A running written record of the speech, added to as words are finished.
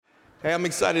Hey, I'm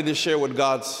excited to share what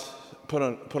God's put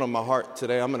on my heart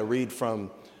today. I'm going to read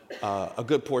from a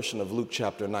good portion of Luke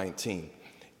chapter 19.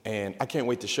 And I can't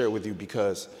wait to share it with you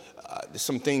because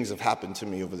some things have happened to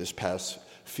me over this past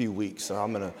few weeks. So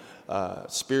I'm going to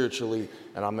spiritually,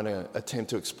 and I'm going to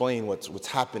attempt to explain what's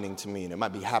happening to me. And it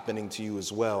might be happening to you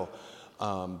as well.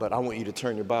 But I want you to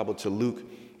turn your Bible to Luke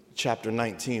chapter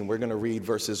 19. We're going to read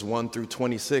verses 1 through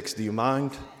 26. Do you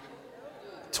mind?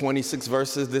 26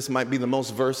 verses. This might be the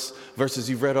most verses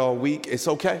you've read all week. It's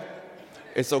okay.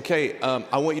 It's okay.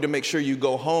 I want you to make sure you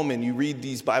go home and you read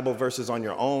these Bible verses on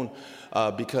your own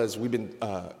because we've been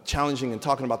challenging and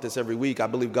talking about this every week. I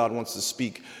believe God wants to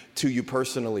speak to you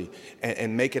personally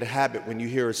and make it a habit when you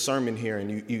hear a sermon here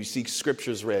and you see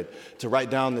scriptures read to write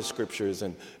down the scriptures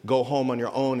and go home on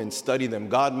your own and study them.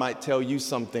 God might tell you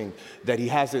something that he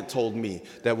hasn't told me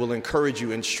that will encourage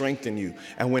you and strengthen you.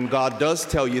 And when God does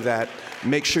tell you that,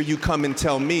 make sure you come and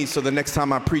tell me so the next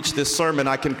time I preach this sermon,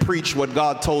 I can preach what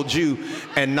God told you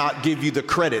and not give you the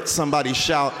credit. Somebody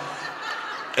shout,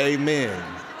 amen.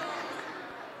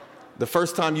 The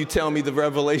first time you tell me the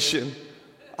revelation,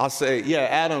 I'll say, yeah,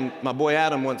 Adam, my boy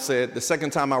Adam once said, the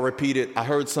second time I repeat it, I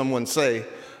heard someone say,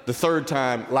 the third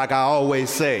time, like I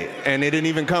always say, and it didn't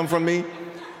even come from me.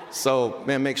 So,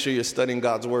 man, make sure you're studying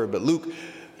God's word. But Luke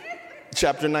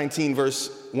chapter 19,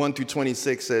 verse 1 through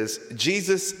 26 says,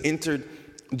 Jesus entered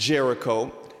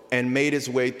Jericho and made his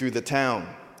way through the town.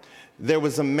 There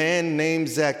was a man named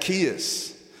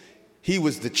Zacchaeus. He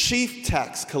was the chief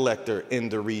tax collector in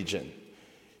the region.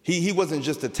 He wasn't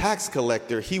just a tax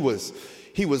collector, he was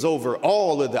over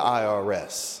all of the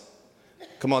IRS.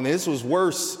 Come on, this was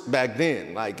worse back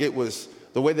then. Like it was,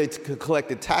 the way they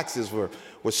collected taxes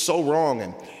was so wrong.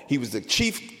 And he was the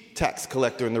chief tax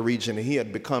collector in the region and he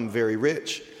had become very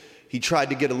rich. He tried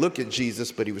to get a look at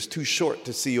Jesus, but he was too short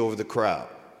to see over the crowd.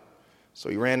 So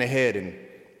he ran ahead and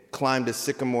climbed a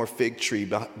sycamore fig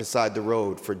tree beside the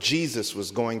road, for Jesus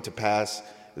was going to pass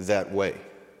that way.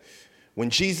 When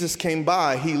Jesus came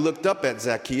by, he looked up at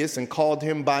Zacchaeus and called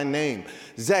him by name.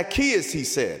 Zacchaeus, he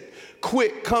said,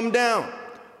 quick, come down.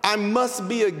 I must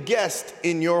be a guest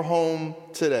in your home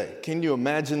today. Can you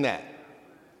imagine that?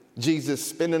 Jesus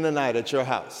spending the night at your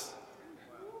house.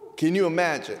 Can you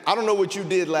imagine? I don't know what you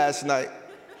did last night.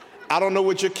 I don't know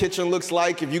what your kitchen looks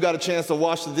like if you got a chance to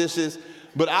wash the dishes.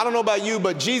 But I don't know about you,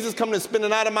 but Jesus coming to spend the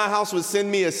night at my house would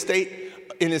send me in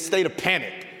a state of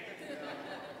panic.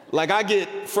 Like I get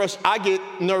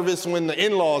nervous when the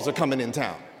in-laws are coming in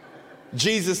town.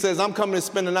 Jesus says, I'm coming to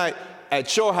spend the night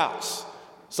at your house.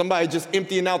 Somebody just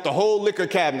emptying out the whole liquor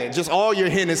cabinet, just all your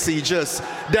Hennessy just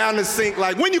down the sink.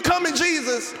 Like, when you coming,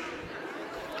 Jesus?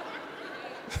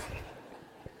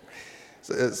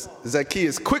 So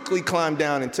Zacchaeus quickly climbed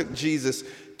down and took Jesus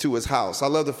to his house. I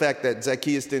love the fact that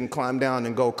Zacchaeus didn't climb down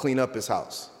and go clean up his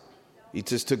house. He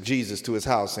just took Jesus to his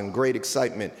house in great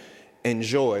excitement and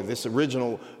joy. This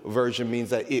original version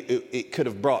means that it could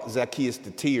have brought Zacchaeus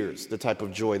to tears, the type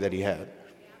of joy that he had. It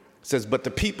says, but the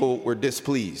people were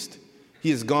displeased. He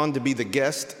has gone to be the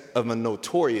guest of a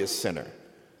notorious sinner.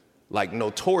 Like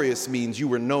notorious means you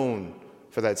were known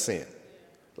for that sin.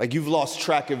 Like you've lost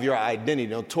track of your identity.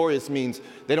 Notorious means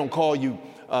they don't call you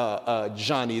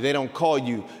Johnny. They don't call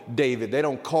you David. They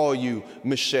don't call you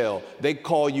Michelle.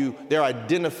 They're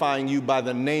identifying you by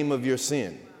the name of your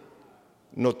sin.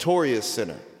 Notorious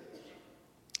sinner,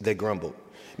 they grumbled.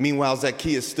 Meanwhile,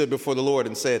 Zacchaeus stood before the Lord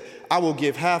and said, I will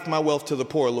give half my wealth to the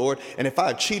poor, Lord, and if I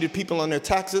have cheated people on their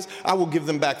taxes, I will give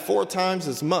them back 4 times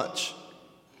as much.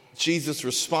 Jesus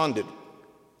responded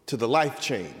to the life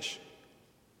change.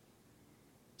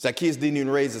 Zacchaeus didn't even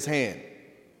raise his hand.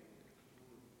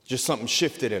 Just something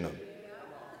shifted in him.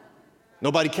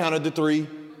 Nobody counted to 3.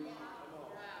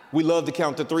 We love to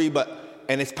count to 3,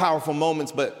 and it's powerful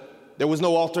moments, but there was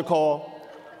no altar call.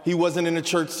 He wasn't in a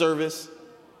church service,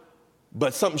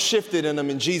 but something shifted in him,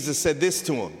 and Jesus said this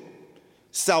to him: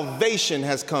 salvation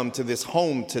has come to this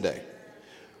home today.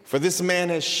 For this man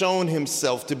has shown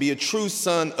himself to be a true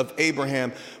son of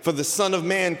Abraham, for the Son of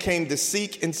Man came to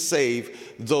seek and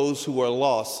save those who are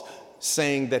lost,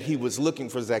 saying that he was looking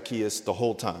for Zacchaeus the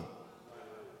whole time.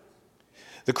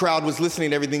 The crowd was listening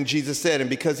to everything Jesus said, and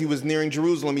because he was nearing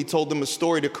Jerusalem, he told them a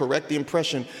story to correct the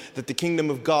impression that the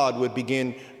kingdom of God would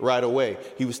begin right away.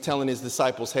 He was telling his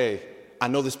disciples, hey, I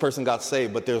know this person got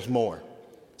saved, but there's more.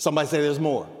 Somebody say there's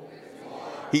more.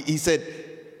 He said,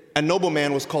 a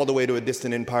nobleman was called away to a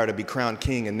distant empire to be crowned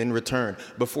king and then return.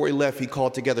 Before he left, he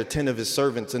called together 10 of his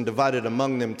servants and divided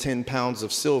among them 10 pounds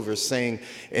of silver, saying,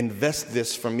 invest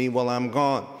this for me while I'm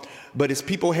gone. But his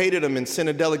people hated him and sent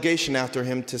a delegation after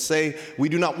him to say, we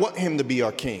do not want him to be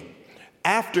our king.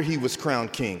 After he was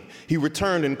crowned king, he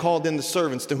returned and called in the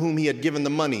servants to whom he had given the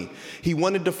money. He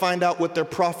wanted to find out what their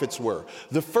profits were.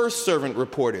 The first servant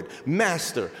reported,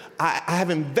 "Master, I have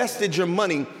invested your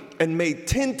money and made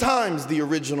 10 times the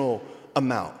original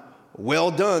amount."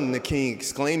 "Well done," the king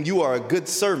exclaimed. "You are a good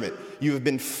servant. You have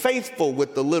been faithful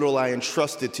with the little I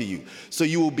entrusted to you. So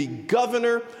you will be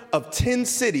governor of 10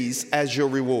 cities as your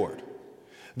reward."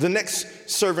 The next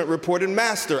servant reported,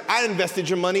 "Master, I invested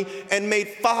your money and made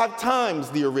 5 times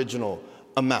the original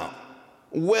amount."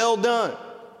 "Well done."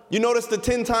 You notice the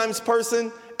 10 times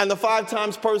person and the 5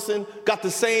 times person got the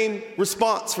same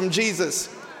response from Jesus.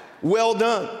 Well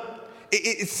done.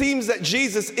 It seems that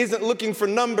Jesus isn't looking for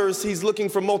numbers, he's looking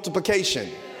for multiplication.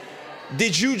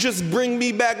 Did you just bring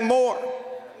me back more?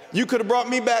 You could have brought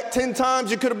me back 10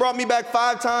 times, you could have brought me back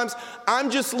 5 times. I'm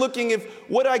just looking if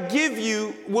what I give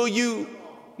you, will you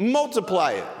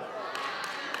multiply it?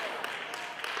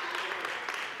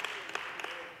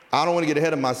 I don't want to get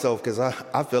ahead of myself because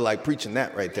I feel like preaching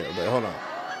that right there, but hold on.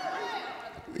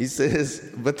 He says,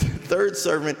 but the third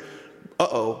servant,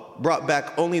 brought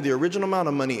back only the original amount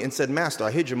of money and said, "Master,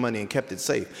 I hid your money and kept it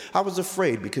safe. I was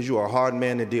afraid because you are a hard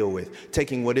man to deal with,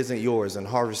 taking what isn't yours and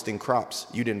harvesting crops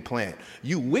you didn't plant."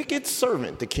 "You wicked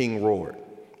servant," the king roared.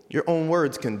 "Your own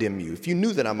words condemn you. If you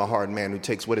knew that I'm a hard man who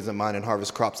takes what isn't mine and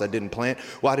harvests crops I didn't plant,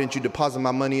 why didn't you deposit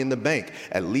my money in the bank?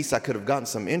 At least I could have gotten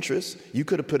some interest. You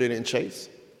could have put it in Chase."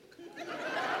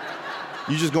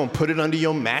 You just gonna put it under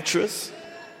your mattress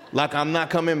like I'm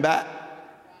not coming back?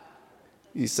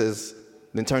 He says,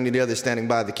 then turning to the other standing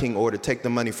by, the king ordered, "Take the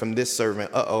money from this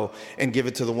servant, and give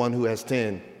it to the one who has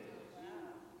 10.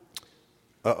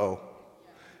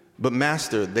 "But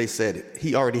master," they said,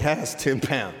 "he already has 10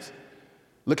 pounds.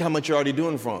 Look how much you're already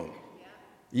doing for him."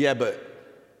 "Yeah, but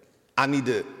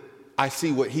I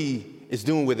see what he is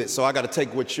doing with it, so I got to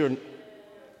take what you're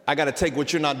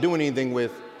not doing anything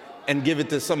with and give it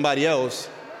to somebody else."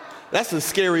 That's a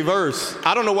scary verse.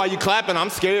 I don't know why you clapping. I'm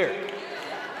scared.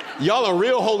 Y'all are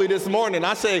real holy this morning.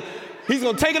 I say, he's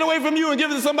going to take it away from you and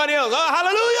give it to somebody else. Oh,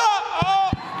 hallelujah.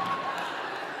 Oh.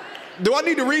 Do I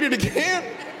need to read it again?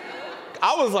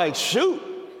 I was like, shoot.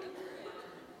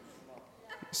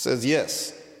 It says,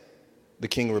 "Yes," the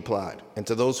king replied, "and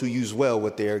to those who use well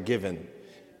what they are given,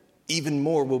 even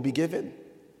more will be given."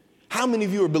 How many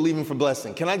of you are believing for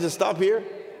blessing? Can I just stop here?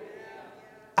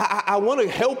 I want to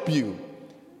help you.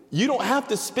 You don't have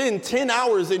to spend 10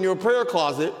 hours in your prayer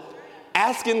closet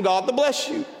asking God to bless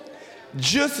you.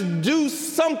 Just do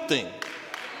something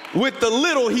with the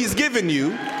little he's given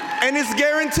you, and it's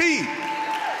guaranteed.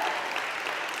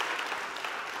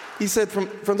 He said,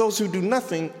 from those who do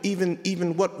nothing,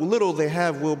 even what little they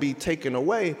have will be taken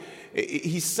away.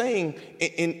 He's saying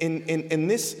in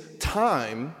this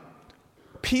time,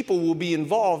 people will be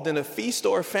involved in a feast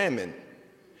or a famine,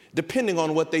 depending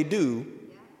on what they do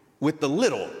with the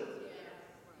little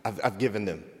I've given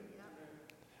them.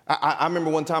 I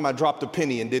remember one time I dropped a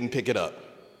penny and didn't pick it up.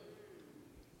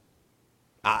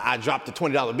 I dropped a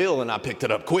 $20 bill and I picked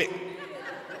it up quick.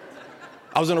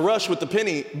 I was in a rush with the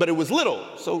penny, but it was little,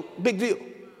 so big deal.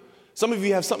 Some of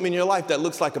you have something in your life that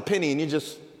looks like a penny and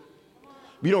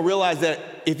you don't realize that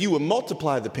if you would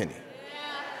multiply the penny,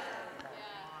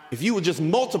 if you would just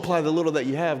multiply the little that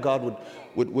you have, God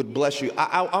would bless you.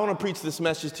 I want to preach this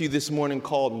message to you this morning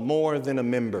called More Than a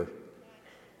Member.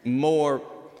 More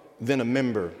than a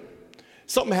member.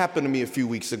 Something happened to me a few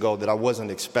weeks ago that I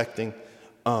wasn't expecting.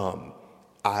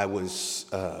 I was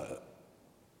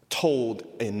told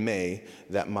in May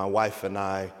that my wife and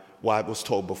I was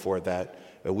told before that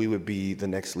we would be the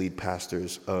next lead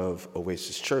pastors of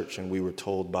Oasis Church. And we were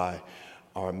told by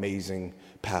our amazing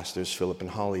pastors, Philip and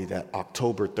Holly, that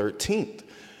October 13th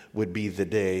would be the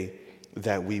day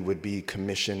that we would be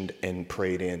commissioned and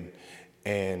prayed in.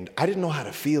 And I didn't know how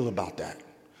to feel about that.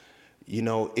 You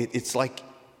know, it's like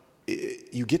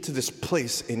you get to this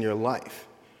place in your life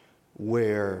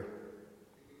where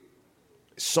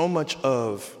so much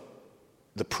of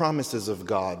the promises of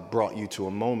God brought you to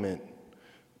a moment,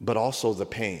 but also the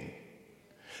pain.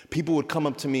 People would come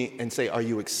up to me and say, "Are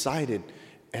you excited?"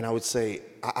 And I would say,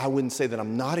 I wouldn't say that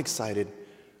I'm not excited,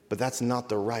 but that's not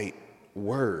the right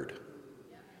word.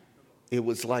 It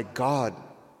was like God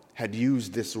had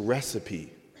used this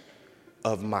recipe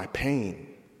of my pain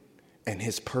and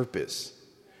his purpose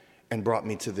and brought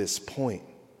me to this point.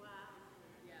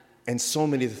 And so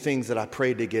many of the things that I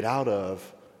prayed to get out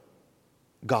of,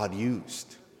 God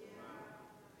used.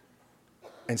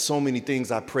 And so many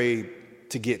things I prayed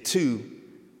to get to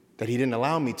that he didn't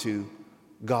allow me to,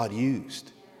 God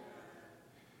used.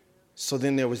 So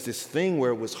then there was this thing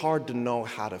where it was hard to know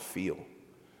how to feel.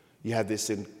 You have this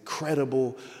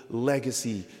incredible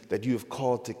legacy that you have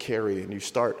called to carry, and you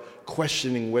start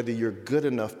questioning whether you're good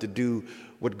enough to do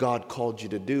what God called you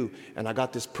to do. And I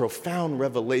got this profound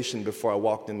revelation before I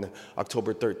walked in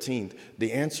October 13th.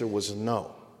 The answer was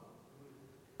no.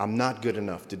 I'm not good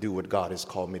enough to do what God has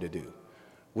called me to do,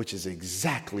 which is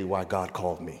exactly why God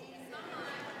called me.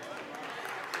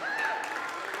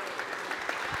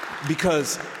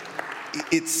 Because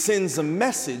it sends a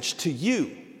message to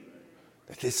you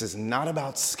that this is not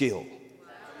about skill.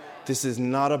 This is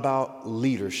not about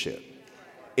leadership.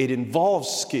 It involves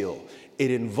skill.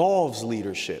 It involves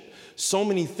leadership. So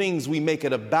many things we make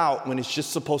it about when it's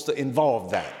just supposed to involve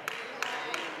that.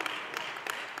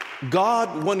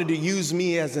 God wanted to use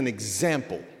me as an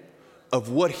example of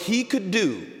what he could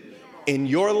do in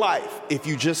your life if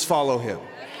you just follow him.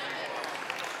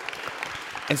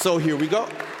 And so here we go.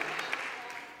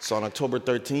 So on October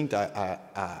 13th, I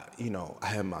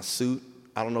had my suit.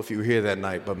 I don't know if you were here that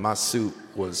night, but my suit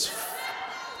was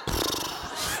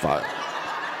fire.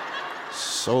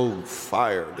 So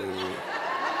fire, dude.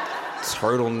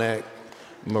 Turtleneck,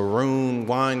 maroon,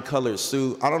 wine-colored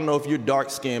suit. I don't know if you're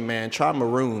dark-skinned, man. Try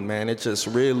maroon, man. It just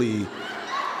really,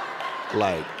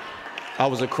 like, I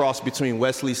was a cross between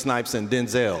Wesley Snipes and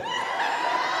Denzel.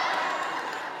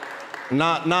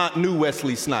 Not new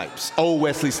Wesley Snipes, old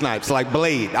Wesley Snipes, like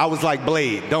Blade. I was like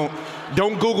Blade.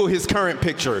 Don't Google his current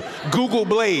picture. Google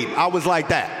Blade. I was like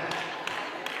that.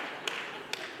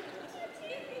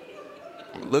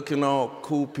 Looking all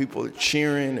cool, people are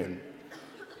cheering, and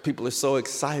people are so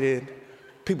excited.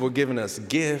 People are giving us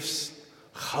gifts,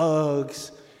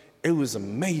 hugs. It was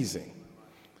amazing.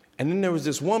 And then there was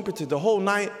this one particular, the whole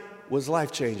night was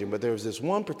life-changing, but there was this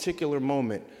one particular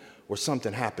moment where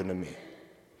something happened to me.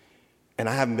 And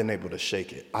I haven't been able to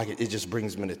shake it. It just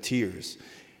brings me to tears.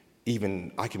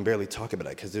 Even I can barely talk about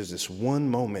it because there's this one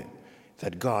moment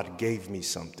that God gave me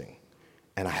something,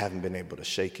 and I haven't been able to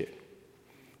shake it.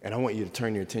 And I want you to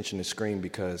turn your attention to the screen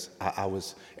because I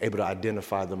was able to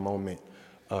identify the moment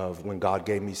of when God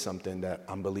gave me something that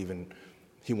I'm believing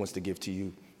he wants to give to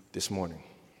you this morning.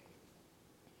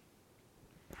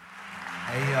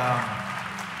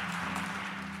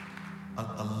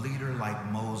 A leader like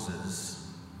Moses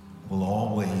will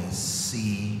always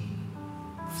see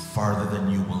farther than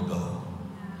you will go.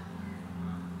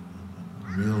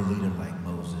 A real leader like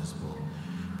Moses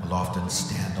will often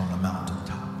stand on a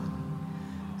mountaintop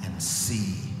and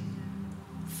see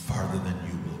farther than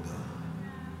you will go.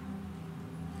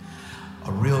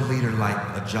 A real leader like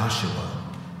a Joshua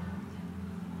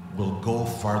will go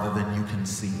farther than you can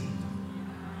see.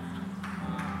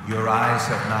 Your eyes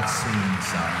have not seen,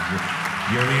 son.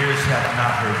 Your ears have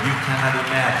not heard. You cannot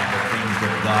imagine the things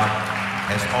that God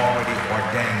has already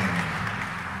ordained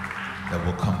that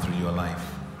will come through your life.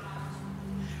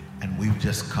 And we've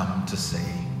just come to say,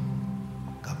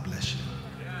 God bless you.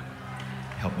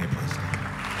 Help me praise God.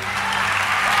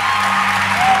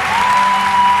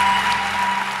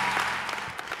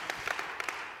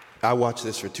 I watched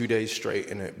this for 2 days straight,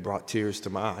 and it brought tears to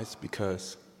my eyes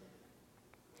because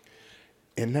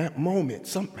in that moment,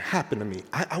 something happened to me.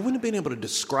 I wouldn't have been able to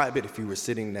describe it if you were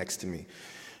sitting next to me,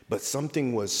 but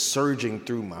something was surging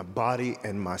through my body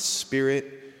and my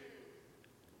spirit,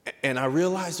 and I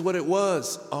realized what it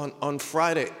was on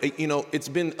Friday. You know, it's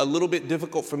been a little bit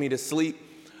difficult for me to sleep.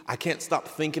 I can't stop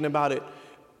thinking about it,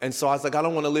 and so I was like, I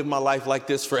don't want to live my life like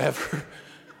this forever.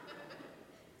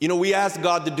 You know, we ask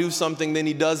God to do something, then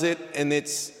he does it, and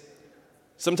it's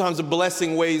sometimes the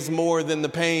blessing weighs more than the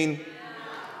pain.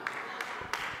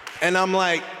 And I'm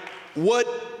like, what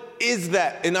is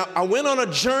that? And I went on a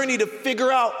journey to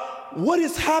figure out what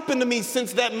has happened to me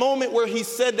since that moment where he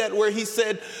said that, where he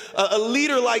said a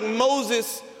leader like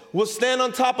Moses will stand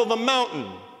on top of a mountain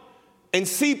and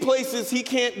see places he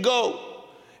can't go.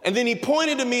 And then he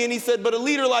pointed to me and he said, but a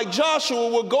leader like Joshua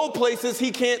will go places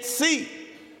he can't see.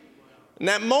 In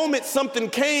that moment, something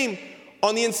came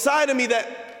on the inside of me that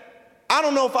I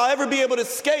don't know if I'll ever be able to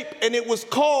escape, and it was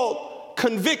called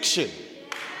conviction.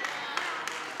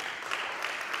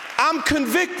 I'm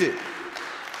convicted.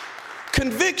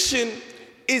 Conviction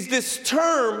is this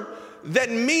term that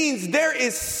means there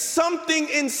is something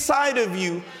inside of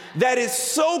you that is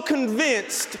so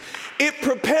convinced it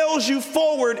propels you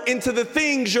forward into the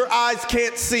things your eyes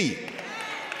can't see.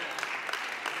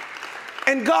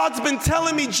 And God's been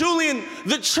telling me, Julian,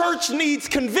 the church needs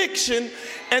conviction,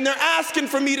 and they're asking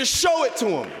for me to show it to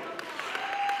them.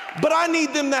 But I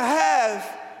need them to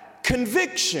have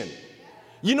conviction.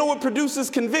 You know what produces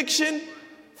conviction?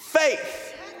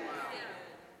 Faith.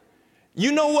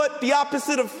 You know what the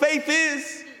opposite of faith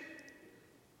is?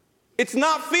 It's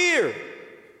not fear.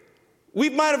 We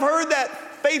might have heard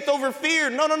that faith over fear.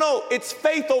 No. It's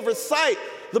faith over sight.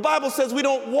 The Bible says we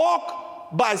don't walk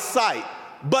by sight,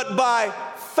 but by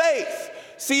faith.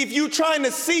 See, if you're trying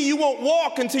to see, you won't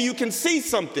walk until you can see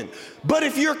something. But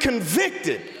if you're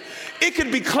convicted, it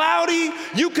could be cloudy.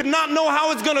 You could not know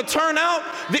how it's going to turn out.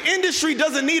 The industry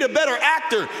doesn't need a better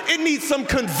actor. It needs some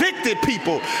convicted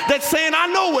people that's saying, I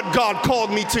know what God called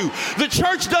me to. The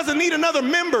church doesn't need another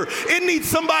member. It needs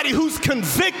somebody who's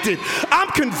convicted. I'm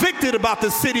convicted about the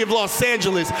city of Los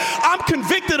Angeles. I'm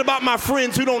convicted about my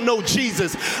friends who don't know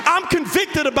Jesus. I'm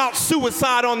convicted about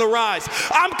suicide on the rise.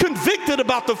 I'm convicted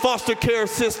about the foster care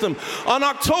system. On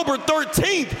October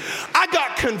 13th, I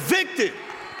got convicted.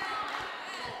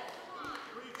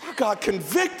 Got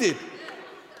convicted.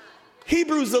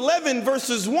 Hebrews 11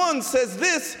 verses 1 says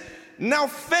this, now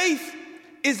faith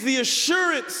is the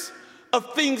assurance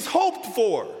of things hoped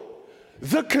for,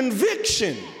 the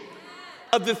conviction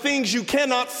of the things you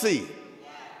cannot see.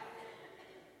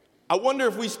 I wonder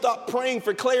if we stop praying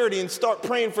for clarity and start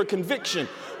praying for conviction,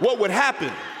 what would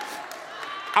happen?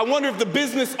 I wonder if the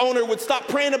business owner would stop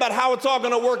praying about how it's all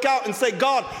going to work out and say,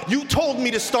 God, you told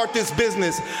me to start this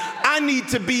business. I need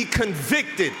to be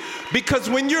convicted. Because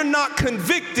when you're not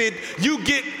convicted, you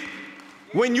get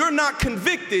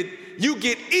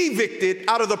evicted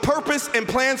out of the purpose and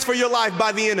plans for your life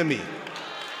by the enemy.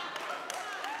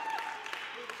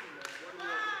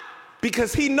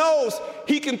 Because he knows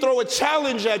he can throw a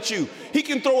challenge at you. He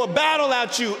can throw a battle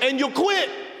at you and you'll quit.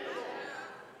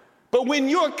 But when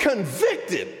you're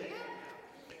convicted,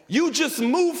 you just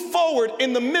move forward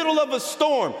in the middle of a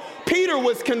storm. Peter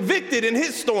was convicted in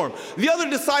his storm. The other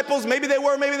disciples, maybe they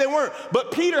were, maybe they weren't.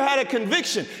 But Peter had a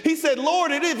conviction. He said,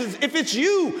 Lord, if it's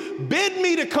you, bid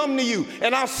me to come to you,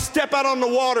 and I'll step out on the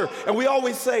water. And we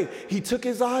always say, he took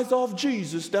his eyes off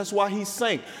Jesus. That's why he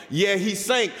sank. Yeah, he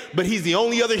sank, but he's the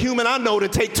only other human I know to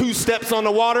take 2 steps on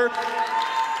the water.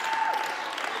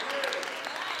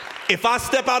 If I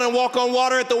step out and walk on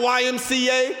water at the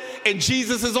YMCA and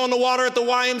Jesus is on the water at the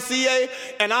YMCA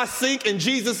and I sink and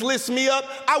Jesus lifts me up,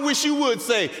 I wish you would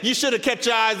say, you should have kept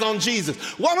your eyes on Jesus.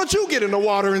 Why don't you get in the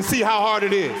water and see how hard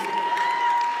it is?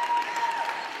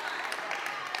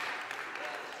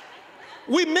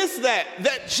 We miss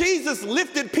that Jesus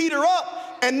lifted Peter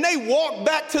up and they walked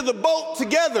back to the boat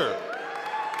together.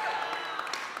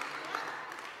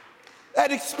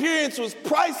 That experience was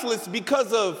priceless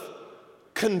because of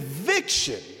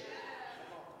conviction.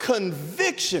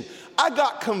 I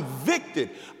got convicted.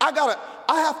 I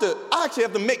actually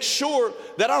have to make sure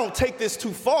that I don't take this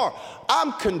too far.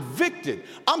 I'm convicted.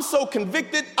 I'm so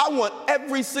convicted, I want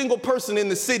every single person in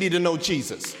the city to know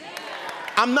Jesus.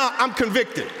 I'm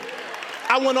convicted.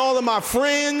 I want all of my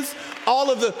friends,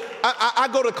 I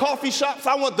go to coffee shops,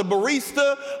 I want the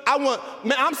barista,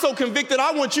 I'm so convicted,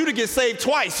 I want you to get saved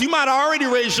twice. You might have already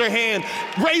raised your hand,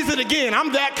 raise it again.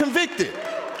 I'm that convicted.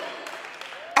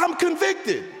 I'm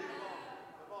convicted.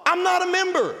 I'm not a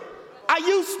member. I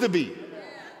used to be.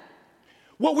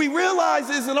 What we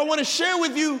realize is, and I want to share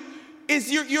with you,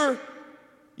 is you're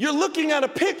looking at a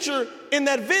picture in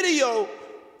that video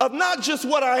of not just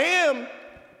what I am,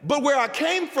 but where I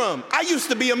came from. I used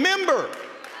to be a member.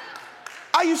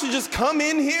 I used to just come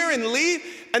in here and leave.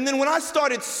 And then when I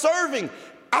started serving,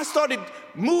 I started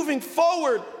moving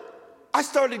forward. I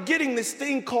started getting this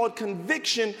thing called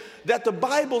conviction that the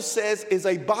Bible says is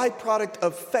a byproduct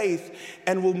of faith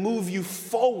and will move you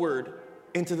forward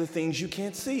into the things you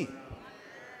can't see.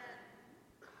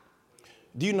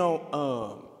 Do you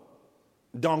know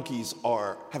donkeys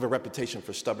have a reputation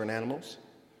for stubborn animals?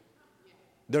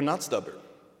 They're not stubborn.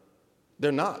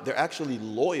 They're not. They're actually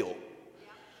loyal.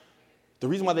 The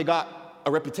reason why they got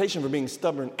a reputation for being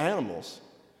stubborn animals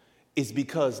is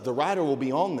because the rider will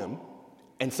be on them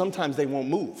and sometimes they won't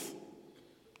move.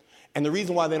 And the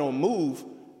reason why they don't move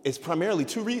is primarily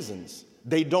 2 reasons.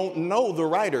 They don't know the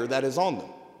rider that is on them.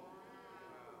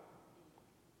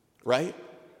 Right?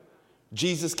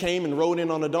 Jesus came and rode in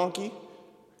on a donkey,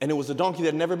 and it was a donkey that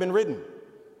had never been ridden.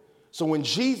 So when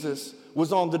Jesus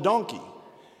was on the donkey,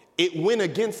 it went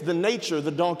against the nature of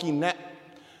the donkey.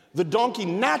 The donkey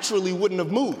naturally wouldn't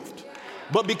have moved.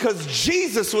 But because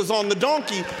Jesus was on the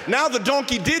donkey, now the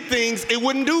donkey did things it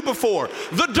wouldn't do before.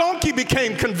 The donkey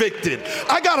became convicted.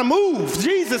 I gotta move.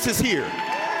 Jesus is here.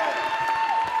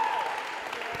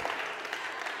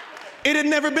 It had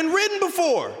never been ridden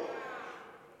before.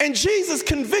 And Jesus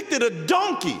convicted a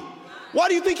donkey. Why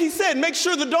do you think he said, make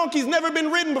sure the donkey's never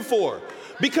been ridden before?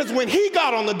 Because when he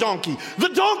got on the donkey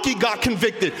got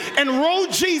convicted and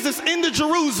rode Jesus into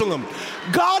Jerusalem.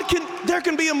 There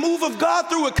can be a move of God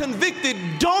through a convicted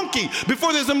donkey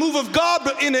before there's a move of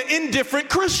God in an indifferent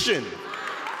Christian.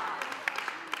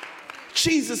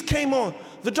 Jesus came on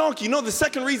the donkey. You know the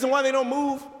second reason why they don't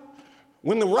move?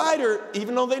 When the rider,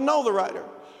 even though they know the rider,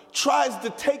 tries to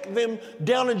take them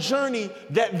down a journey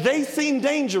that they seem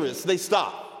dangerous, they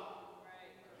stop.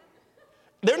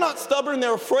 They're not stubborn,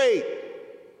 they're afraid.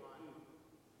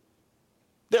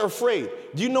 They're afraid.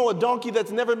 Do you know a donkey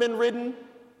that's never been ridden?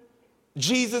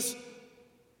 Jesus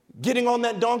getting on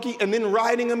that donkey and then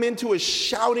riding him into a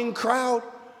shouting crowd,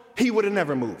 he would have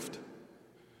never moved.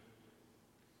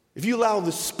 If you allow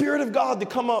the Spirit of God to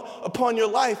come upon your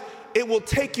life, it will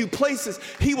take you places.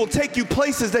 He will take you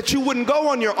places that you wouldn't go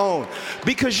on your own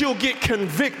because you'll get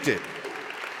convicted.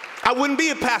 I wouldn't be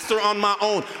a pastor on my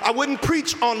own. I wouldn't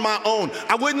preach on my own.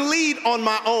 I wouldn't lead on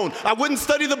my own. I wouldn't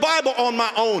study the Bible on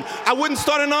my own. I wouldn't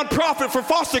start a nonprofit for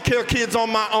foster care kids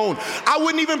on my own. I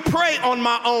wouldn't even pray on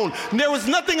my own. There was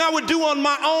nothing I would do on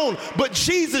my own, but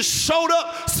Jesus showed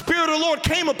up. Spirit of the Lord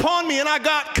came upon me and I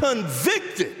got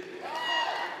convicted.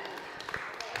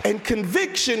 And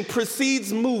conviction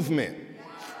precedes movement.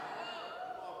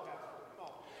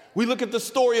 We look at the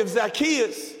story of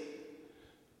Zacchaeus.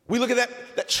 We look at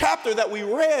that chapter that we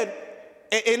read,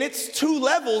 and it's two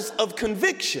levels of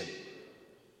conviction.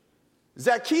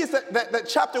 Zacchaeus, that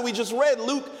chapter we just read,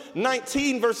 Luke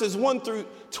 19, verses 1 through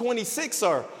 26,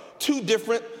 are two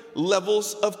different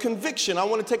levels of conviction. I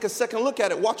want to take a second look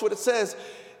at it. Watch what it says.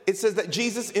 It says that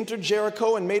Jesus entered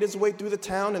Jericho and made his way through the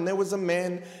town, and there was a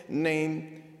man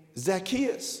named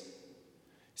Zacchaeus. It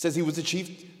says he was the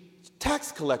chief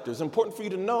tax collector. It's important for you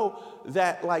to know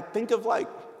that, think of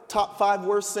top 5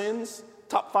 worst sins,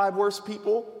 top 5 worst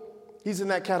people. He's in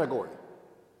that category.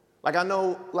 I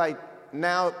know,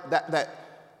 now that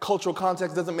cultural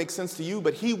context doesn't make sense to you,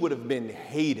 but he would have been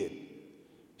hated.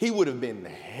 He would have been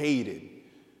hated.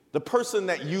 The person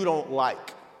that you don't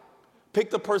like.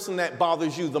 Pick the person that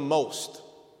bothers you the most,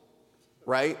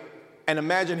 right? And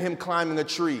imagine him climbing a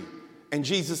tree and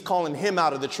Jesus calling him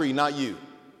out of the tree, not you.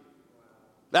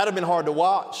 That'd have been hard to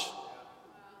watch.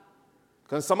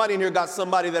 Because somebody in here got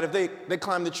somebody that if they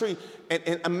climb the tree,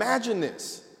 and imagine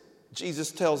this. Jesus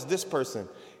tells this person,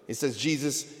 it says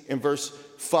Jesus in verse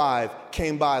 5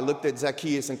 came by, looked at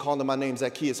Zacchaeus and called him by name.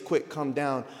 Zacchaeus, quick, come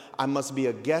down. I must be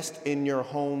a guest in your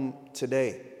home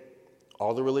today.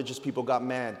 All the religious people got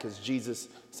mad because Jesus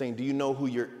saying, do you know who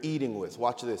you're eating with?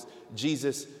 Watch this.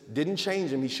 Jesus didn't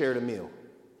change him. He shared a meal.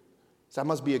 So I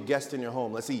must be a guest in your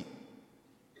home. Let's eat.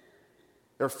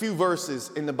 There are a few verses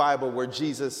in the Bible where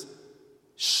Jesus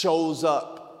shows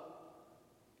up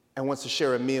and wants to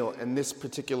share a meal, and this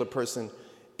particular person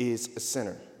is a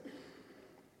sinner. It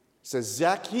says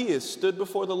Zacchaeus stood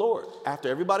before the Lord. After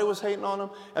everybody was hating on him,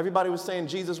 everybody was saying,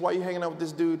 Jesus, why are you hanging out with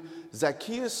this dude?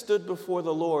 Zacchaeus stood before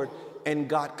the Lord and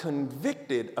got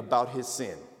convicted about his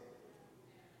sin.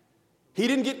 He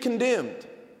didn't get condemned.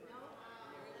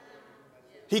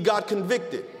 He got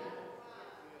convicted.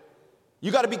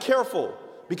 You got to be careful,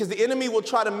 because the enemy will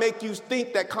try to make you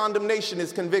think that condemnation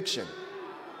is conviction.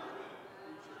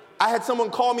 I had someone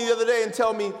call me the other day and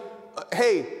tell me,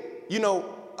 hey,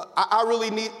 I really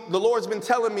need, the Lord's been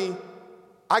telling me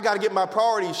I got to get my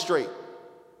priorities straight.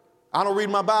 I don't read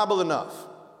my Bible enough.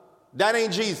 That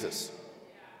ain't Jesus.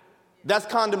 That's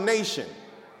condemnation.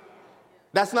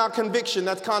 That's not conviction,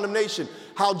 that's condemnation.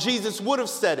 How Jesus would have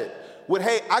said it would,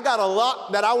 hey, I got a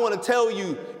lot that I want to tell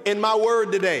you in my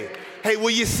word today. Hey,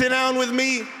 will you sit down with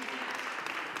me?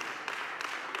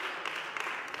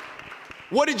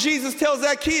 What did Jesus tell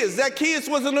Zacchaeus? Zacchaeus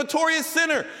was a notorious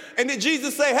sinner. And did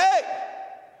Jesus say, hey,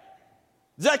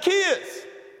 Zacchaeus,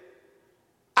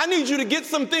 I need you to get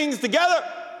some things together.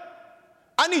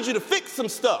 I need you to fix some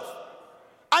stuff.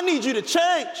 I need you to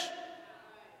change.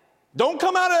 Don't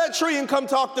come out of that tree and come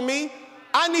talk to me.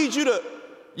 I need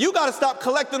you got to stop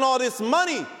collecting all this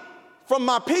money from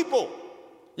my people.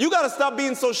 You got to stop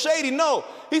being so shady. No,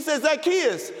 he says,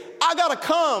 Zacchaeus, I got to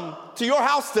come to your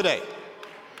house today.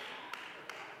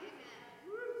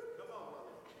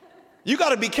 You got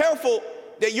to be careful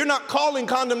that you're not calling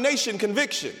condemnation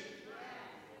conviction.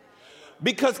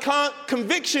 Because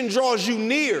conviction draws you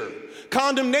near.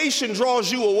 Condemnation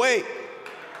draws you away.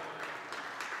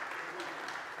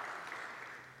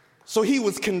 So he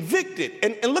was convicted.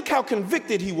 And look how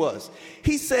convicted he was.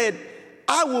 He said,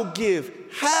 I will give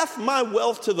half my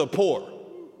wealth to the poor.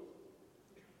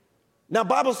 Now,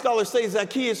 Bible scholars say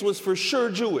Zacchaeus was for sure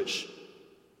Jewish.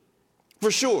 For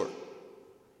sure.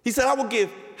 He said, I will give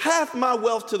half my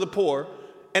wealth to the poor,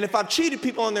 and if I've cheated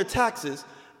people on their taxes,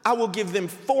 I will give them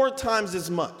 4 times as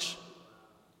much.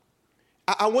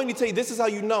 I want you to tell you, this is how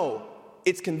you know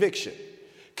it's conviction.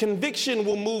 Conviction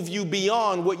will move you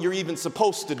beyond what you're even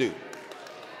supposed to do.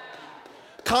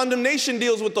 Condemnation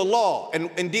deals with the law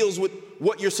and deals with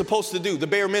what you're supposed to do, the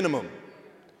bare minimum.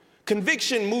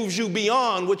 Conviction moves you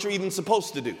beyond what you're even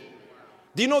supposed to do.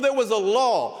 Do you know there was a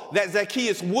law that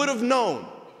Zacchaeus would have known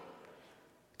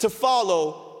to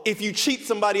follow if you cheat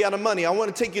somebody out of money? I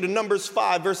want to take you to Numbers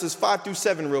 5, verses 5 through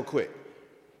 7 real quick.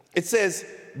 It says,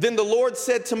 then the Lord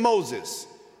said to Moses,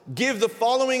 give the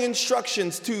following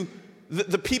instructions to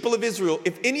the people of Israel.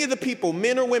 If any of the people,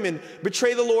 men or women,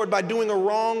 betray the Lord by doing a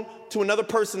wrong to another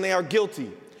person, they are guilty.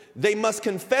 They must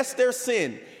confess their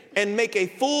sin and make a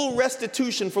full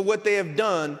restitution for what they have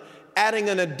done, adding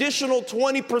an additional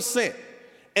 20%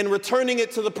 and returning it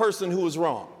to the person who was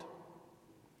wronged.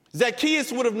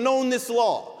 Zacchaeus would have known this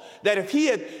law, that if he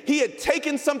had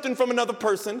taken something from another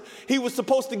person, he was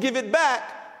supposed to give it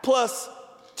back plus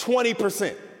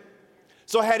 20%.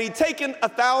 So had he taken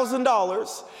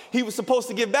 $1,000, he was supposed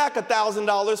to give back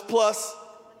 $1,000 plus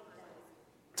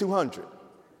 200.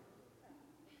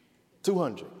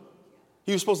 200.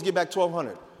 He was supposed to give back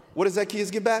 1,200. What does Zacchaeus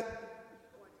give back?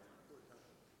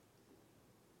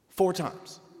 4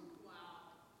 times.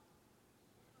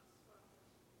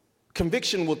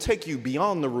 Conviction will take you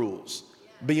beyond the rules,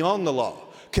 beyond the law.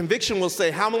 Conviction will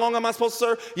say, how long am I supposed to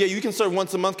serve? Yeah, you can serve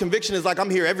once a month. Conviction is like, I'm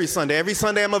here every Sunday. Every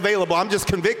Sunday I'm available. I'm just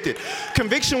convicted.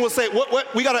 Conviction will say,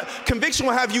 conviction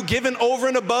will have you given over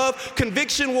and above.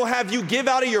 Conviction will have you give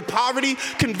out of your poverty.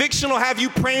 Conviction will have you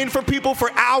praying for people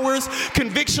for hours.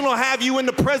 Conviction will have you in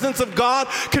the presence of God.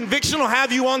 Conviction will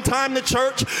have you on time to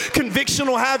church. Conviction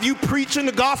will have you preaching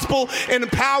the gospel in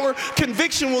power.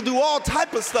 Conviction will do all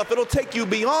type of stuff. It'll take you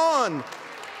beyond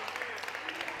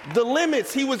the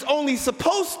limits. He was only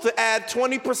supposed to add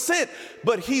 20%,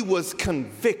 but he was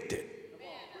convicted.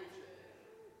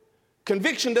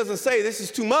 Conviction doesn't say this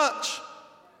is too much.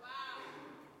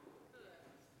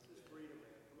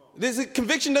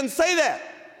 Conviction doesn't say that.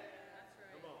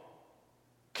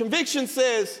 Conviction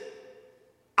says,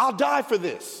 I'll die for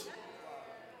this.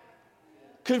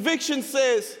 Conviction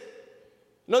says,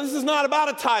 no, this is not about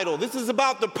a title. This is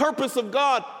about the purpose of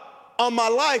God on my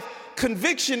life.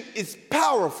 Conviction is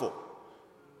powerful.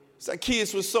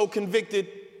 Zacchaeus was so convicted,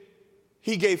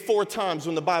 he gave 4 times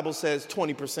when the Bible says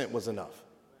 20% was enough.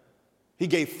 He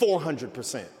gave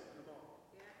 400%.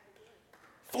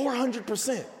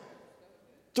 400%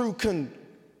 through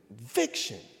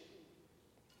conviction.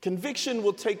 Conviction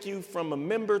will take you from a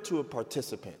member to a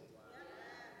participant.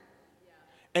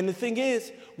 And the thing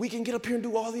is, we can get up here and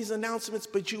do all these announcements,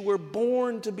 but you were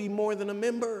born to be more than a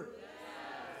member.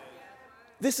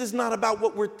 This is not about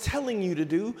what we're telling you to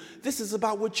do. This is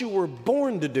about what you were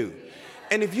born to do.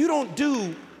 And if you don't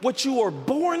do what you are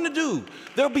born to do,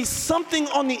 there'll be something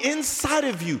on the inside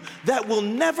of you that will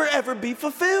never, ever be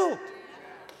fulfilled.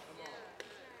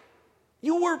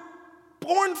 You were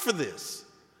born for this.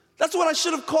 That's what I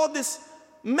should have called this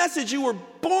message. You were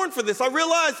born for this. I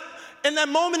realized in that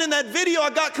moment in that video, I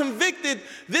got convicted.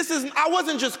 I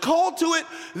wasn't just called to it.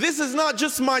 This is not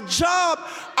just my job.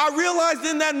 I realized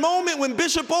in that moment when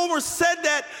Bishop Over said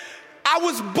that, I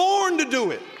was born to do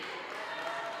it.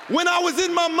 When I was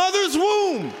in my mother's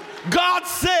womb, God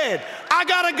said, I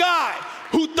got a guy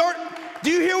who do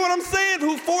you hear what I'm saying?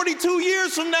 Who 42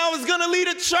 years from now is going to lead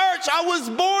a church. I was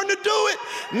born to do it.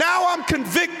 Now I'm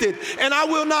convicted and I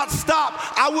will not stop.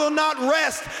 I will not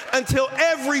rest until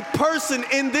every person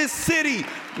in this city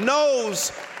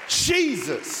knows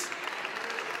Jesus.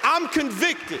 I'm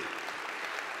convicted.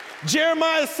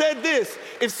 Jeremiah said this,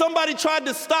 if somebody tried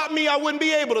to stop me, I wouldn't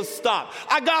be able to stop.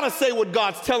 I gotta say what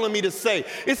God's telling me to say.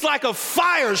 It's like a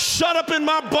fire shut up in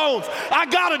my bones. I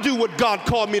gotta do what God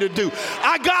called me to do.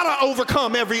 I gotta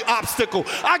overcome every obstacle.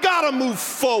 I gotta move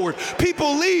forward.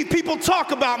 People leave, people talk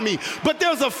about me, but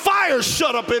there's a fire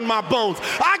shut up in my bones.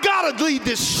 I gotta lead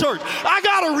this church. I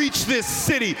gotta reach this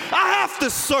city. I have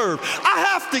to serve. I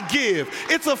have to give.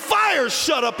 It's a fire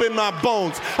shut up in my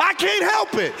bones. I can't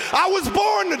help it. I was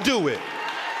born to do it.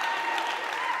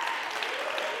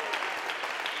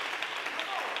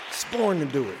 Born to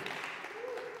do it.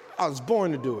 I was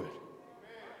born to do it.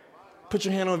 Put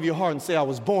your hand over your heart and say, I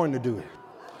was born to do it.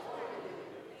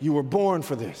 You were born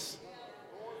for this.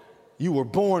 You were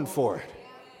born for it.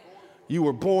 You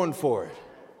were born for it.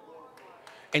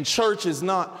 And church is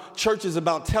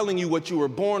about telling you what you were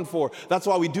born for. That's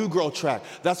why we do Grow Track.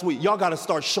 That's what y'all got to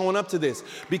start showing up to this,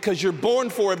 because you're born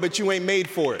for it, but you ain't made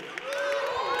for it.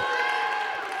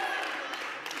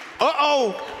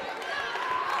 Uh-oh.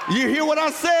 You hear what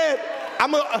I said?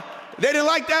 They didn't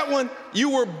like that one. You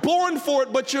were born for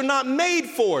it, but you're not made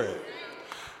for it.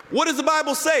 What does the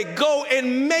Bible say? Go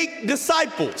and make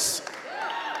disciples.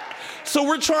 So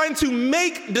we're trying to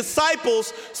make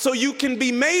disciples so you can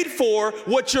be made for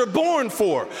what you're born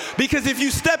for. Because if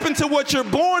you step into what you're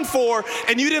born for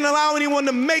and you didn't allow anyone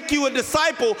to make you a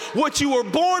disciple, what you were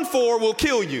born for will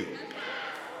kill you.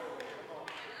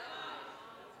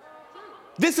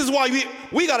 This is why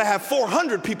we got to have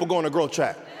 400 people going to growth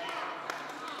track.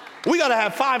 We got to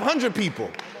have 500 people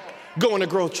going to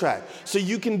growth track so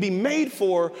you can be made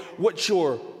for what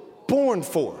you're born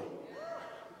for.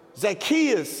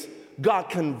 Zacchaeus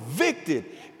got convicted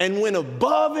and went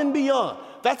above and beyond.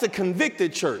 That's a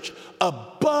convicted church,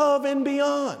 above and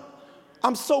beyond.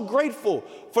 I'm so grateful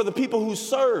for the people who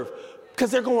serve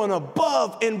because they're going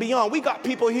above and beyond. We got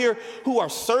people here who are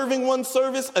serving one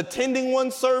service, attending one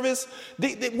service.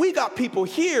 We got people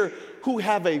here who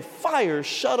have a fire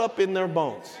shut up in their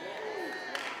bones.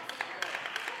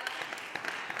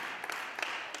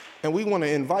 And we want to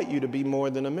invite you to be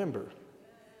more than a member.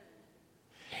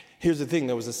 Here's the thing,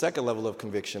 there was a second level of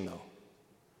conviction, though.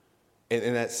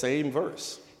 In that same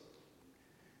verse,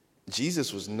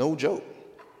 Jesus was no joke.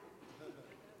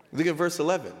 Look at verse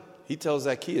 11. He tells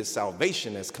Zacchaeus,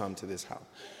 salvation has come to this house.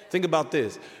 Think about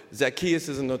this. Zacchaeus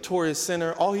is a notorious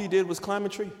sinner. All he did was climb a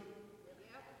tree.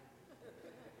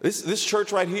 This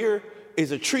church right here is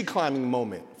a tree climbing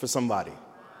moment for somebody.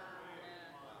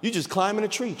 You just climbing a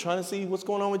tree trying to see what's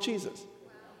going on with Jesus.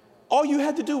 All you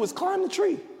had to do was climb the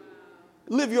tree.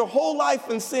 Live your whole life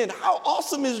in sin. How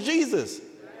awesome is Jesus?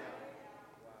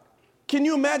 Can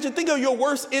you imagine? Think of your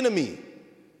worst enemy.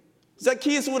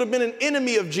 Zacchaeus would have been an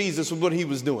enemy of Jesus with what he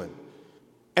was doing.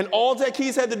 And all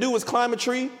Zacchaeus had to do was climb a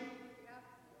tree.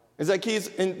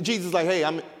 And Jesus is like, hey,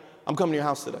 I'm coming to your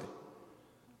house today.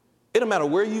 It don't matter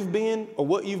where you've been or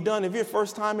what you've done. If you're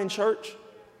first time in church,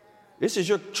 this is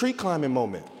your tree climbing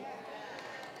moment.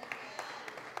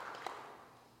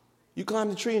 You climb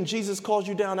the tree and Jesus calls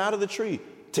you down out of the tree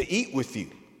to eat with you,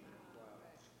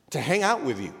 to hang out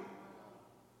with you,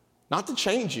 not to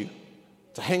change you,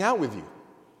 to hang out with you.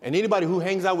 And anybody who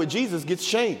hangs out with Jesus gets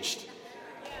changed.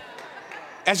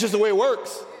 That's just the way it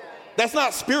works. That's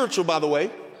not spiritual, by the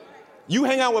way. You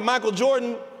hang out with Michael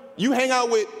Jordan, you hang out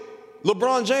with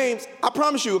LeBron James, I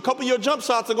promise you, a couple of your jump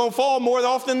shots are going to fall more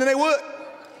often than they would.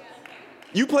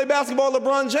 You play basketball with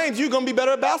LeBron James, you're going to be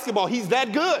better at basketball. He's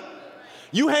that good.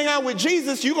 You hang out with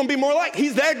Jesus, you're going to be more like,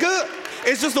 he's that good.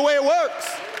 It's just the way it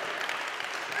works.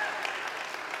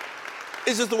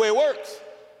 It's just the way it works.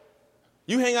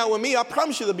 You hang out with me, I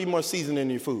promise you there'll be more seasoning in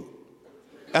your food.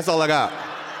 That's all I got.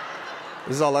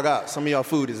 This is all I got. Some of y'all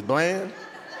food is bland.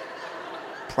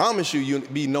 Promise you, you'll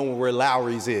be knowing where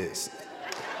Lowry's is.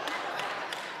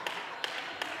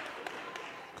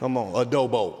 Come on,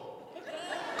 adobo.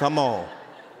 Come on.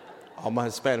 All my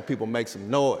Hispanic people make some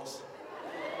noise.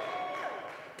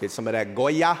 Get some of that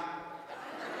Goya.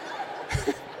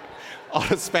 All the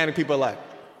Hispanic people are like,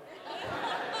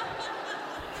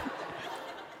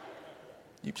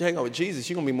 you hang out with Jesus,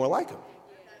 you're going to be more like him.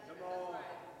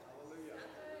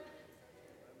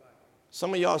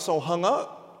 Some of y'all are so hung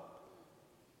up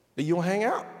that you don't hang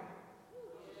out.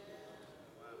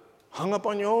 Hung up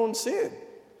on your own sin.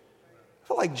 I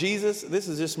feel like Jesus, this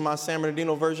is just my San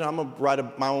Bernardino version. I'm going to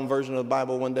write my own version of the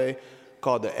Bible one day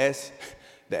called the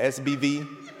SBV,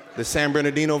 the San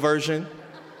Bernardino version.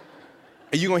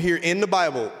 And you're going to hear in the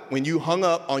Bible, when you hung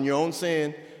up on your own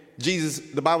sin, Jesus,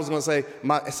 the Bible's going to say,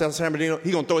 my San Bernardino,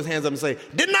 he's going to throw his hands up and say,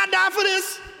 didn't I die for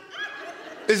this?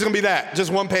 This is going to be that, just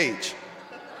one page.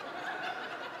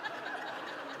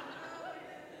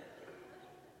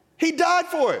 He died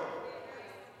for it.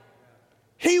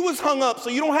 He was hung up,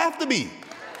 so you don't have to be.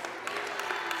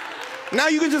 Now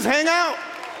you can just hang out.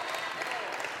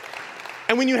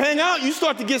 And when you hang out, you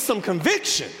start to get some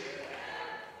conviction.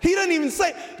 Jesus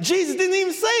didn't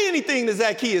even say anything to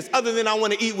Zacchaeus other than I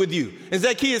want to eat with you. And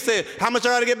Zacchaeus said, how much I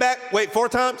got to get back? Wait, 4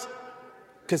 times?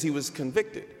 Because he was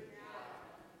convicted.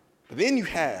 But then you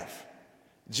have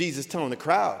Jesus telling the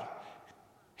crowd,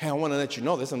 hey, I want to let you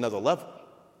know there's another level.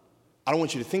 I don't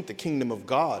want you to think the kingdom of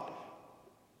God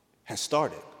has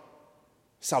started.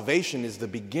 Salvation is the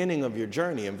beginning of your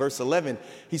journey. In verse 11,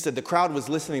 he said the crowd was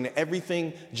listening to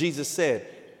everything Jesus said.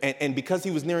 And because he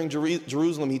was nearing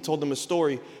Jerusalem, he told them a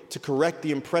story to correct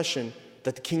the impression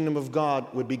that the kingdom of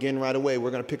God would begin right away.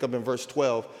 We're going to pick up in verse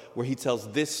 12, where he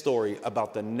tells this story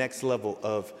about the next level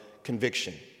of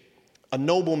conviction. A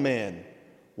nobleman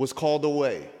was called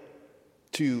away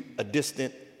to a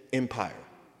distant empire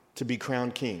to be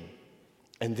crowned king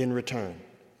and then return.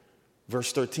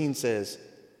 Verse 13 says,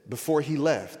 before he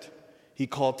left, he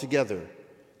called together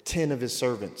 10 of his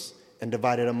servants and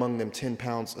divided among them 10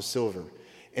 pounds of silver.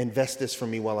 Invest this for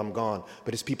me while I'm gone.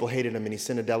 But his people hated him, and he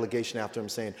sent a delegation after him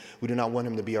saying, we do not want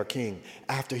him to be our king.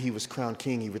 After he was crowned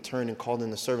king, he returned and called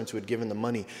in the servants who had given the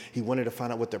money. He wanted to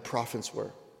find out what their profits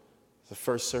were. The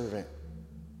first servant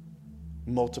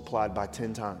multiplied by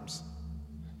 10 times.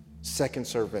 Second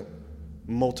servant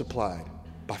multiplied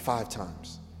by 5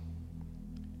 times.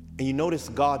 And you notice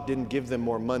God didn't give them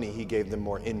more money, he gave them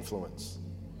more influence.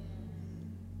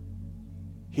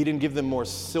 He didn't give them more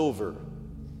silver,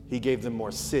 he gave them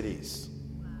more cities.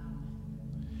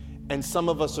 And some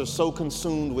of us are so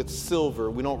consumed with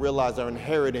silver, we don't realize our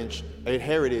inheritance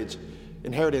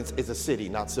is a city,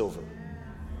 not silver.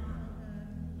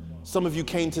 Some of you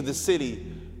came to the city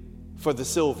for the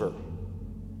silver.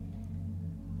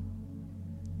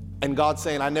 And God's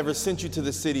saying, I never sent you to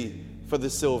the city for the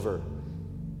silver.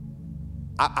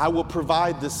 I will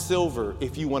provide the silver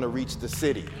if you want to reach the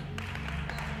city.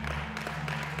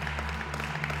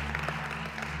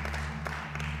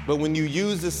 But when you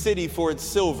use the city for its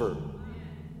silver,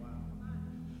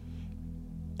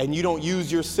 and you don't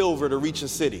use your silver to reach a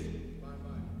city,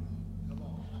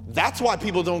 that's why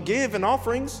people don't give in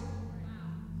offerings,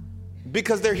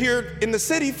 because they're here in the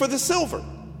city for the silver.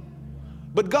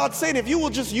 But God's saying, if you will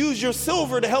just use your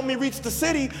silver to help me reach the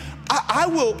city, I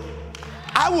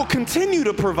will continue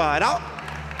to provide.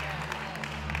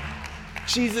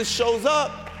 Jesus shows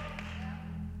up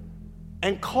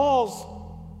and calls.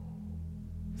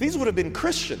 These would have been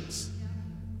Christians.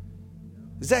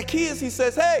 Zacchaeus, he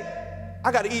says, hey,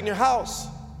 I got to eat in your house.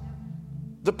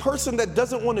 The person that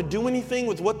doesn't want to do anything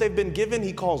with what they've been given,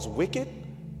 he calls wicked.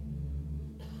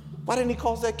 Why didn't he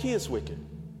call Zacchaeus wicked?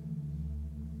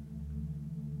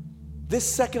 This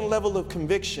second level of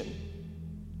conviction,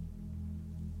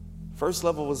 first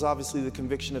level was obviously the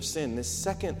conviction of sin. This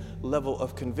second level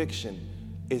of conviction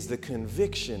is the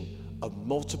conviction of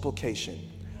multiplication.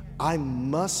 I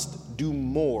must do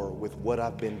more with what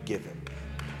I've been given.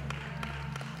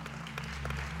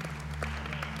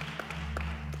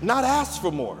 Not ask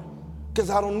for more, because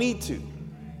I don't need to.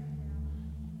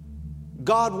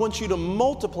 God wants you to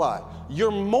multiply.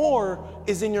 Your more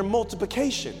is in your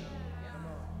multiplication.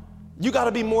 You got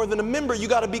to be more than a member. You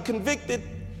got to be convicted.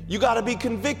 You got to be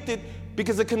convicted,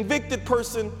 because a convicted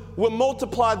person will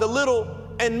multiply the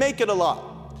little and make it a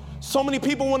lot. So many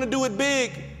people want to do it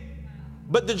big,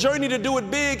 but the journey to do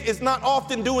it big is not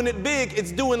often doing it big.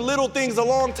 It's doing little things a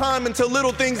long time until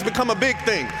little things become a big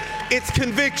thing. It's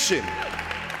conviction.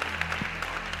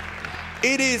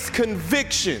 It is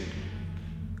conviction.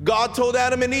 God told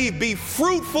Adam and Eve, be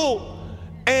fruitful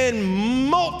and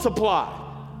multiply.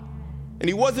 And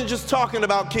he wasn't just talking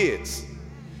about kids.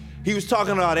 He was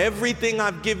talking about everything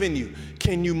I've given you.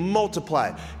 Can you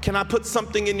multiply? Can I put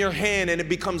something in your hand and it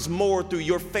becomes more through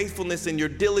your faithfulness and your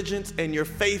diligence and your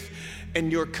faith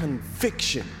and your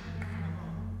conviction?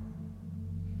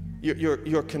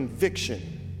 Your conviction.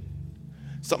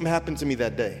 Something happened to me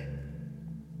that day.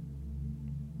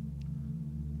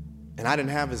 And I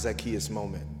didn't have a Zacchaeus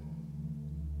moment,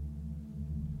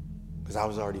 because I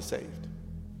was already saved.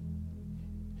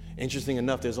 Interesting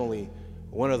enough, there's only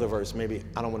one other verse. Maybe,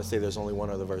 I don't want to say there's only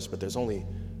one other verse, but there's only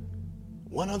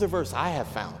one other verse I have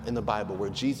found in the Bible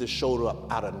where Jesus showed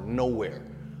up out of nowhere,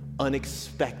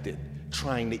 unexpected,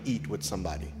 trying to eat with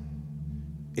somebody.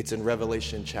 It's in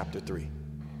Revelation chapter 3.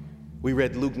 We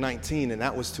read Luke 19, and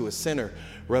that was to a sinner.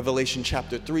 Revelation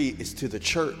chapter 3 is to the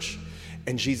church.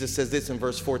 And Jesus says this in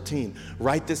verse 14,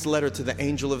 write this letter to the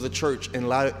angel of the church in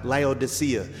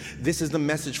Laodicea. This is the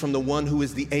message from the one who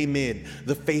is the Amen,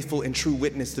 the faithful and true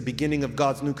witness, the beginning of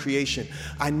God's new creation.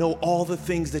 I know all the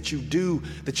things that you do,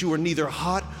 that you are neither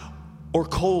hot or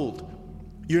cold.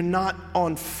 You're not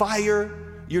on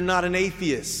fire. You're not an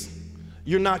atheist.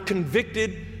 You're not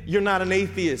convicted. You're not an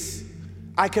atheist.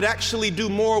 I could actually do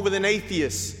more with an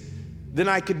atheist than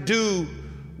I could do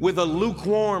with a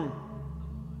lukewarm.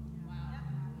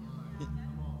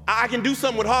 I can do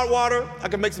something with hot water. I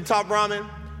can make some top ramen.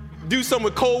 Do something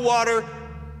with cold water,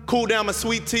 cool down my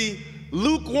sweet tea.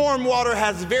 Lukewarm water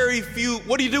has very few.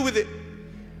 What do you do with it?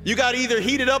 You got to either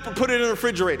heat it up or put it in the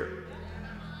refrigerator.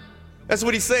 That's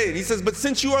what he's saying. He says, but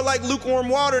since you are like lukewarm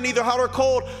water, neither hot or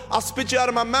cold, I'll spit you out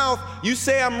of my mouth. You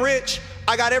say I'm rich.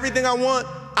 I got everything I want.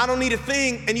 I don't need a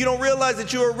thing. And you don't realize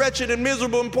that you are wretched and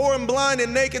miserable and poor and blind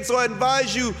and naked. So I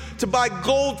advise you to buy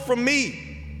gold from me.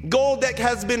 Gold that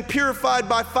has been purified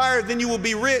by fire, then you will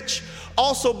be rich.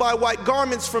 Also buy white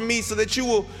garments from me so that you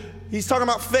will, he's talking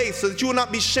about faith, so that you will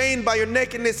not be shamed by your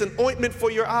nakedness, and ointment for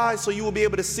your eyes so you will be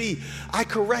able to see. I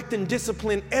correct and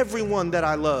discipline everyone that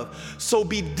I love. So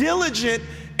be diligent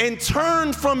and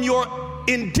turn from your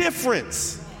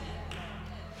indifference.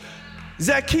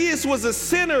 Zacchaeus was a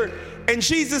sinner, and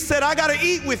Jesus said, I gotta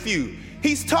eat with you.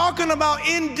 He's talking about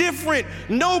indifferent,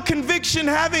 no conviction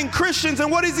having Christians. And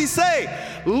what does he say?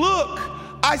 Look,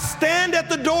 I stand at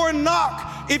the door and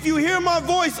knock. If you hear my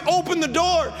voice, open the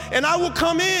door and I will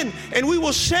come in and we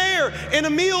will share in a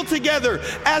meal together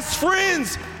as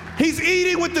friends. He's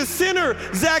eating with the sinner,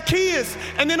 Zacchaeus.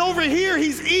 And then over here,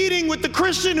 he's eating with the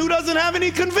Christian who doesn't have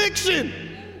any conviction.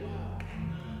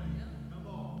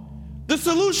 The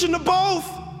solution to both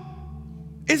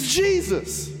is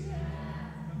Jesus.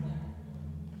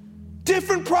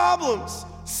 Different problems,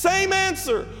 same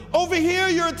answer. Over here,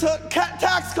 you're a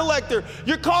tax collector.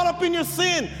 You're caught up in your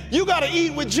sin. You got to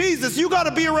eat with Jesus. You got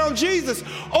to be around Jesus.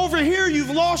 Over here, you've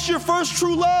lost your first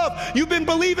true love. You've been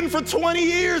believing for 20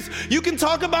 years. You can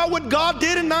talk about what God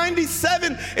did in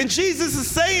 97. And Jesus is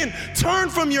saying, turn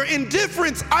from your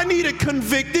indifference. I need a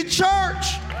convicted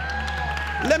church.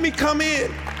 Let me come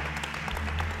in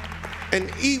and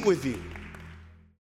eat with you.